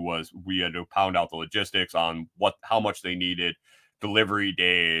do was we had to pound out the logistics on how much they needed, delivery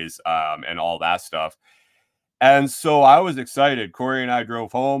days, and all that stuff. And so I was excited. Corey and I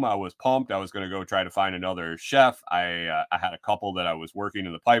drove home. I was pumped. I was going to go try to find another chef. I had a couple that I was working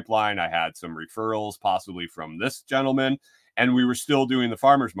in the pipeline. I had some referrals, possibly from this gentleman, and we were still doing the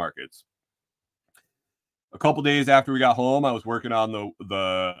farmers markets. A couple days after we got home, I was working on the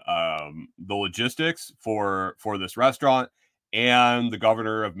logistics for this restaurant, and the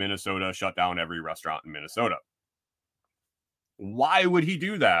governor of Minnesota shut down every restaurant in Minnesota. Why would he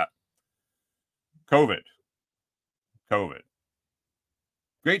do that? COVID.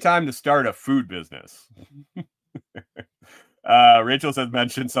 Great time to start a food business. Rachel says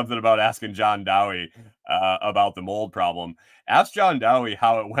mentioned something about asking John Dowie about the mold problem. Ask John Dowie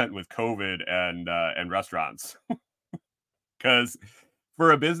how it went with COVID and restaurants. Because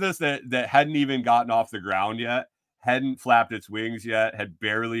for a business that hadn't even gotten off the ground yet, hadn't flapped its wings yet, had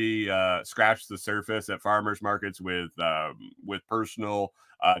barely scratched the surface at farmers markets with personal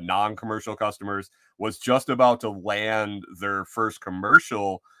non-commercial customers, was just about to land their first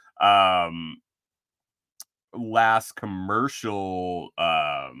commercial last commercial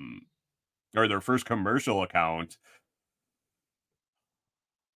or their first commercial account.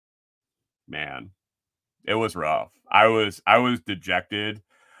 Man, it was rough. I was dejected.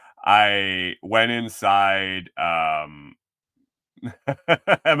 I went inside.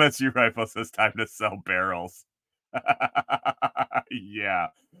 MSU Rifle says time to sell barrels. Yeah,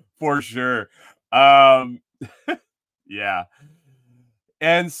 for sure. Yeah.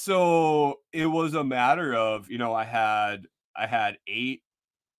 And so it was a matter of, I had 8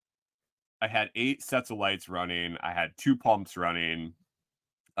 sets of lights running. I had 2 pumps running.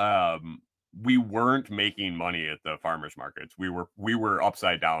 we weren't making money at the farmers markets. We were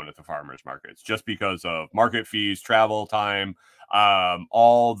upside down at the farmers markets just because of market fees, travel time,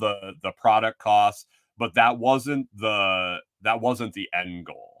 all the product costs. But that wasn't the end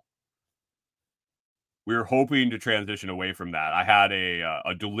goal. We were hoping to transition away from that. I had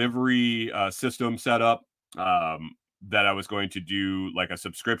a delivery system set up that I was going to do like a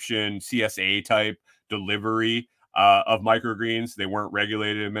subscription CSA type delivery of microgreens. They weren't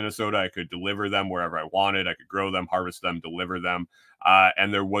regulated in Minnesota. I could deliver them wherever I wanted. I could grow them, harvest them, deliver them,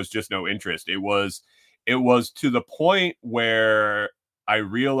 and there was just no interest. It was to the point where I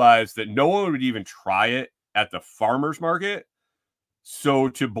realized that no one would even try it at the farmers market. So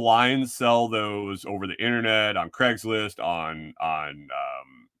to blind sell those over the internet, on Craigslist, on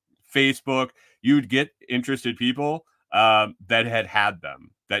Facebook, you'd get interested people that had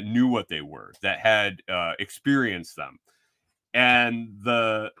them, that knew what they were, that had experienced them, and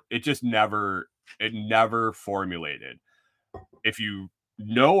it never formulated. If you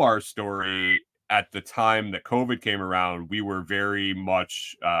know our story, at the time that COVID came around, we were very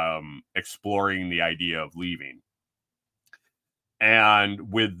much exploring the idea of leaving.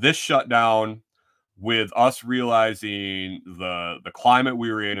 And with this shutdown, with us realizing the climate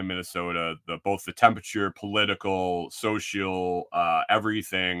we were in Minnesota, both the temperature, political, social,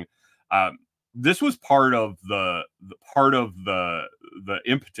 everything, this was part of the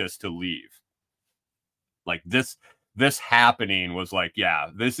impetus to leave. Like this happening was like,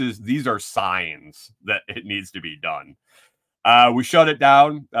 yeah, these are signs that it needs to be done. We shut it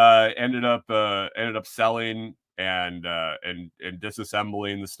down. Ended up selling and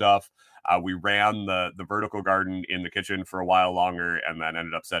disassembling the stuff. We ran the vertical garden in the kitchen for a while longer, and then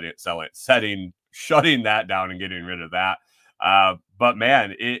ended up shutting that down and getting rid of that. But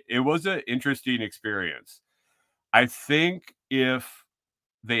man, it was an interesting experience. I think if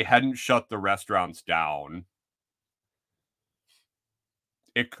they hadn't shut the restaurants down,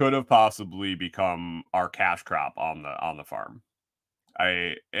 it could have possibly become our cash crop on the farm.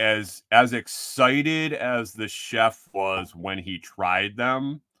 As excited as the chef was when he tried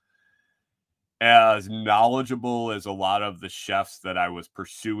them, as knowledgeable as a lot of the chefs that I was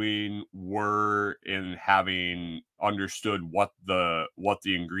pursuing were in having understood what the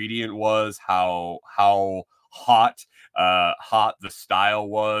ingredient was, how hot the style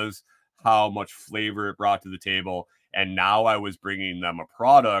was, how much flavor it brought to the table, and now I was bringing them a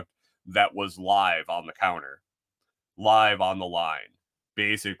product that was live on the counter, live on the line.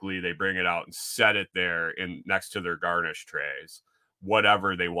 Basically, they bring it out and set it there next to their garnish trays.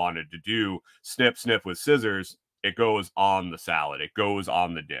 Whatever they wanted to do, snip with scissors, it goes on the salad, it goes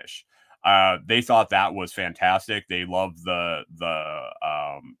on the dish. They thought that was fantastic. They loved the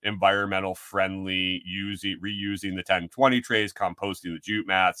environmental friendly, reusing the 10-20 trays, composting the jute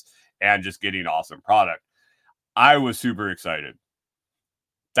mats, and just getting awesome product. I was super excited.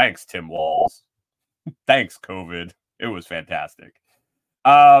 Thanks, Tim Walls. Thanks, COVID. It was fantastic.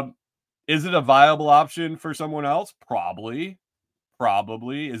 Is it a viable option for someone else? Probably.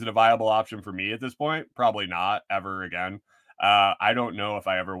 Is it a viable option for me at this point? Probably not ever again. I don't know if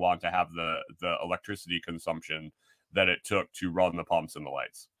I ever want to have the electricity consumption that it took to run the pumps and the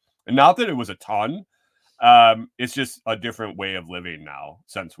lights. And not that it was a ton. It's just a different way of living now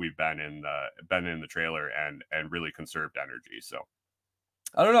since we've been in the trailer and really conserved energy. So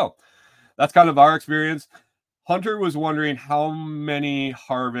I don't know. That's kind of our experience. Hunter was wondering how many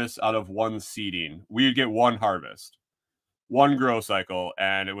harvests out of one seeding. We'd get one harvest, one grow cycle,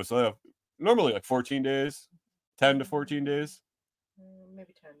 and it was normally like 14 days, 10 to 14 days.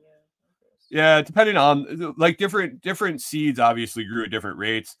 Maybe 10, yeah. Yeah, depending on like different seeds obviously grew at different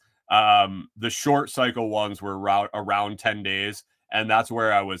rates. The short cycle ones were around 10 days, and that's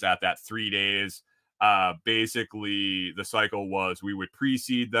where I was at that 3 days. Basically the cycle was we would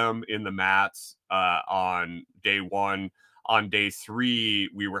pre-seed them in the mats on day 1. On day 3,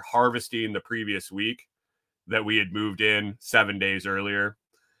 we were harvesting the previous week that we had moved in 7 days earlier.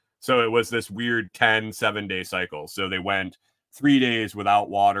 So it was this weird 7-day cycle. So they went 3 days without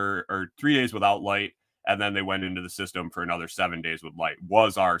water or 3 days without light, and then they went into the system for another 7 days with light,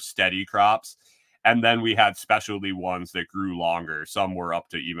 was our steady crops. And then we had specialty ones that grew longer. Some were up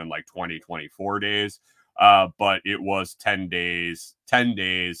to even like 20, 24 days. But it was 10 days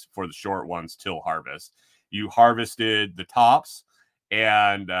for the short ones till harvest. You harvested the tops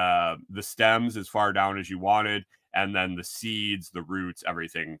and the stems as far down as you wanted. And then the seeds, the roots,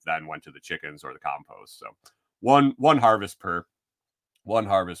 everything then went to the chickens or the compost. So one harvest per.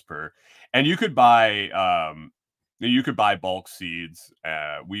 And you could buy bulk seeds.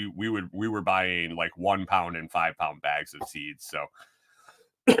 We were buying like 1 pound and 5 pound bags of seeds. So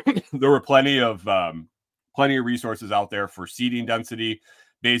there were plenty of resources out there for seeding density.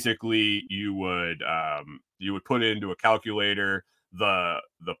 Basically, you would put into a calculator the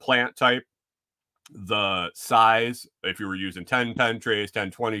plant type, the size. If you were using 10 trays,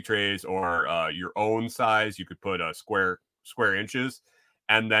 10 20 trays, or your own size, you could put a square inches,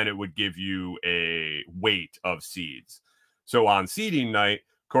 and then it would give you a weight of seeds. So on seeding night,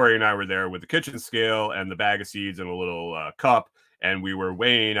 Corey and I were there with the kitchen scale and the bag of seeds in a little cup, and we were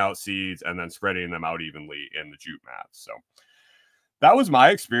weighing out seeds and then spreading them out evenly in the jute mats. So that was my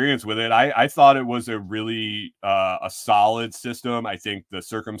experience with it. I thought it was a really a solid system. I think the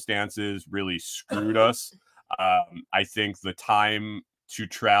circumstances really screwed us. I think the time to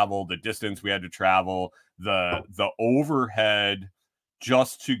travel, the distance we had to travel, the overhead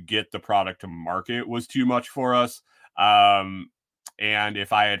just to get the product to market was too much for us. And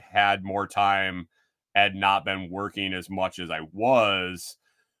if I had had more time, had not been working as much as I was,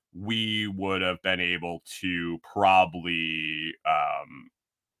 we would have been able to probably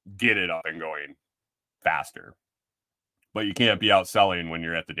get it up and going faster. But you can't be out selling when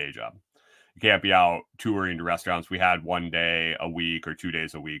you're at the day job. You can't be out touring to restaurants. We had 1 day a week or 2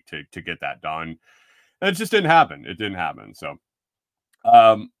 days a week to get that done. And it just didn't happen. It didn't happen. So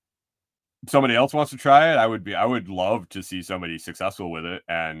somebody else wants to try it, I would love to see somebody successful with it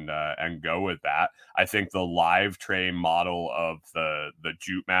and go with that. I think the live tray model of the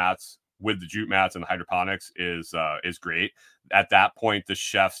jute mats with the jute mats and the hydroponics is great. At that point, the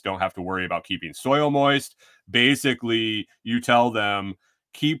chefs don't have to worry about keeping soil moist. Basically, you tell them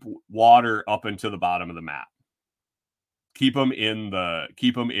keep water up into the bottom of the mat. Keep the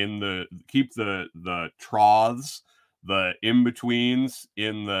troughs, the in-betweens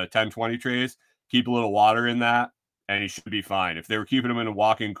in the 10-20 trays, keep a little water in that, and you should be fine. If they were keeping them in a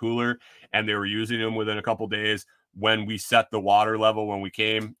walk-in cooler and they were using them within a couple days, when we set the water level when we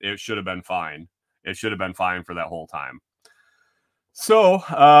came, it should have been fine. It should have been fine for that whole time. So,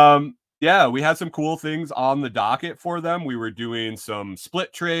 yeah, we had some cool things on the docket for them. We were doing some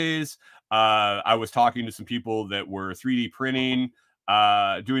split trays. I was talking to some people that were 3D printing,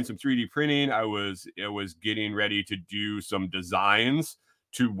 doing some 3D printing. I was getting ready to do some designs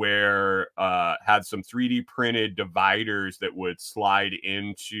to where had some 3D printed dividers that would slide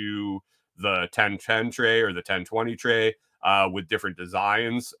into the 10-10 tray or the 10-20 tray with different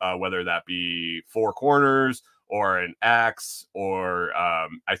designs, whether that be 4 corners or an X, or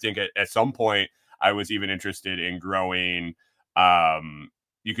I think at some point I was even interested in growing.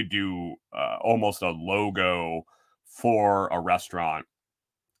 You could do almost a logo for a restaurant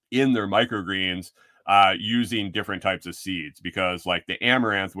in their microgreens using different types of seeds, because like the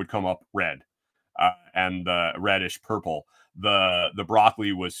amaranth would come up red and the reddish purple. The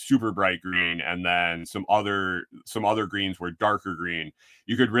broccoli was super bright green, and then some other greens were darker green.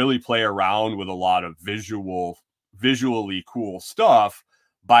 You could really play around with a lot of visually cool stuff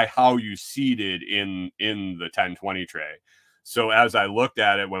by how you seeded in the 10-20 tray. So as I looked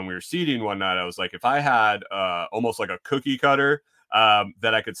at it when we were seeding one night, I was like, if I had almost like a cookie cutter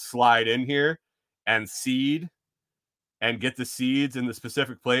that I could slide in here and seed and get the seeds in the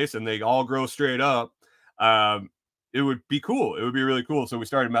specific place and they all grow straight up, it would be cool. It would be really cool. So we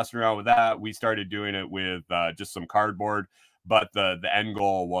started messing around with that. We started doing it with just some cardboard, but the end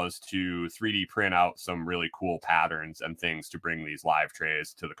goal was to 3D print out some really cool patterns and things to bring these live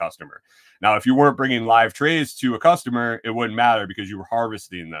trays to the customer. Now, if you weren't bringing live trays to a customer, it wouldn't matter because you were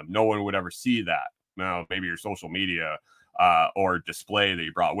harvesting them. No one would ever see that. Now, maybe your social media or display that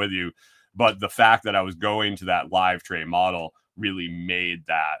you brought with you. But the fact that I was going to that live tray model really made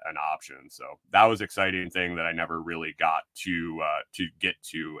that an option. So that was an exciting thing that I never really got to get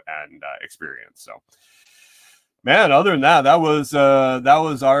to and experience. So, man, other than that, that was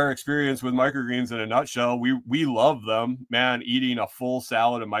our experience with microgreens in a nutshell. We love them, man. Eating a full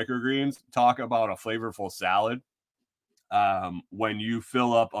salad of microgreens. Talk about a flavorful salad. When you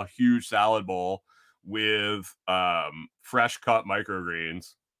fill up a huge salad bowl with fresh cut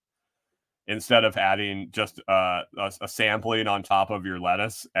microgreens, instead of adding just a sampling on top of your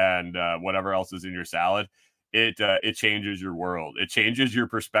lettuce and whatever else is in your salad, it changes your world. It changes your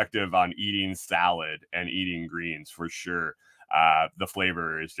perspective on eating salad and eating greens for sure. The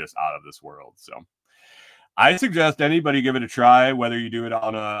flavor is just out of this world. So I suggest anybody give it a try, whether you do it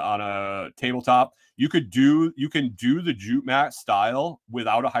on a tabletop. You can do the jute mat style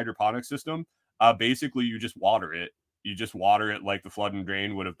without a hydroponic system. Basically, you just water it. You just water it like the flood and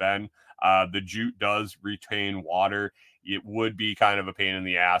drain would have been. The jute does retain water. It would be kind of a pain in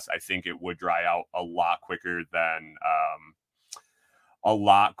the ass. I think it would dry out a lot quicker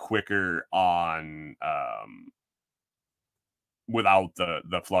on without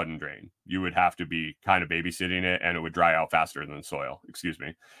the flood and drain. You would have to be kind of babysitting it, and it would dry out faster than soil. Excuse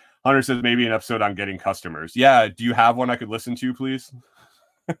me. Hunter says maybe an episode on getting customers. Yeah, do you have one I could listen to, please?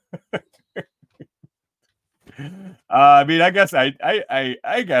 I mean, I guess I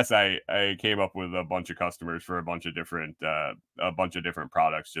came up with a bunch of customers for a bunch of different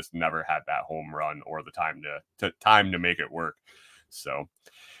products. Just never had that home run or the time to make it work. So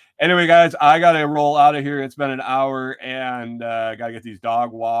anyway, guys, I gotta roll out of here. It's been an hour, and I gotta get these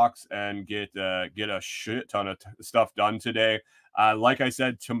dog walks and get a shit ton of stuff done today. Like I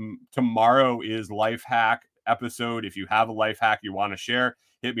said, tomorrow is life hack episode. If you have a life hack you want to share,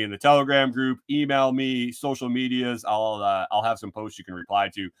 hit me in the Telegram group, email me, social medias. I'll have some posts you can reply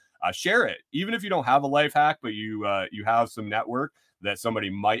to. Share it, even if you don't have a life hack, but you have some network that somebody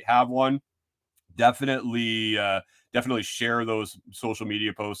might have one. Definitely share those social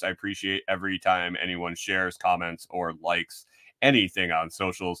media posts. I appreciate every time anyone shares, comments, or likes anything on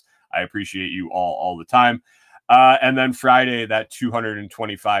socials. I appreciate you all the time. And then Friday, that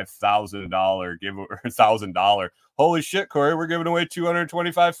 $225,000 give $1,000. Holy shit, Corey, we're giving away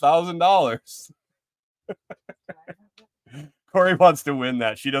 $225,000. Corey wants to win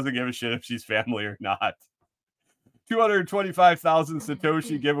that. She doesn't give a shit if she's family or not. 225,000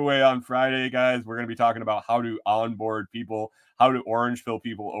 Satoshi giveaway on Friday, guys. We're going to be talking about how to onboard people, how to orange pill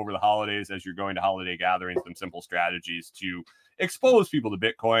people over the holidays as you're going to holiday gatherings, some simple strategies to expose people to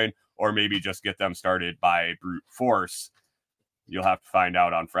Bitcoin, or maybe just get them started by brute force. You'll have to find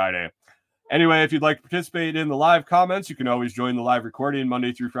out on Friday. Anyway, if you'd like to participate in the live comments, you can always join the live recording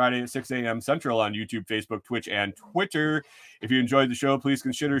Monday through Friday at 6 a.m. Central on YouTube, Facebook, Twitch, and Twitter. If you enjoyed the show, please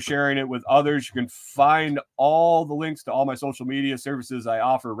consider sharing it with others. You can find all the links to all my social media services I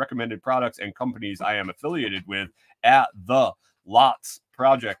offer, recommended products, and companies I am affiliated with at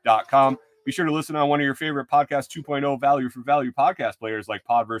thelotsproject.com. Be sure to listen on one of your favorite Podcast 2.0 value for value podcast players like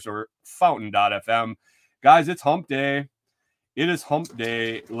Podverse or Fountain.fm. Guys, it's hump day. It is hump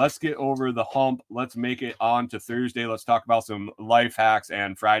day. Let's get over the hump. Let's make it on to Thursday. Let's talk about some life hacks.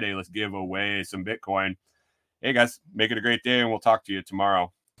 And Friday, let's give away some Bitcoin. Hey, guys, make it a great day, and we'll talk to you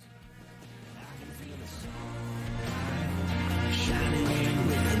tomorrow.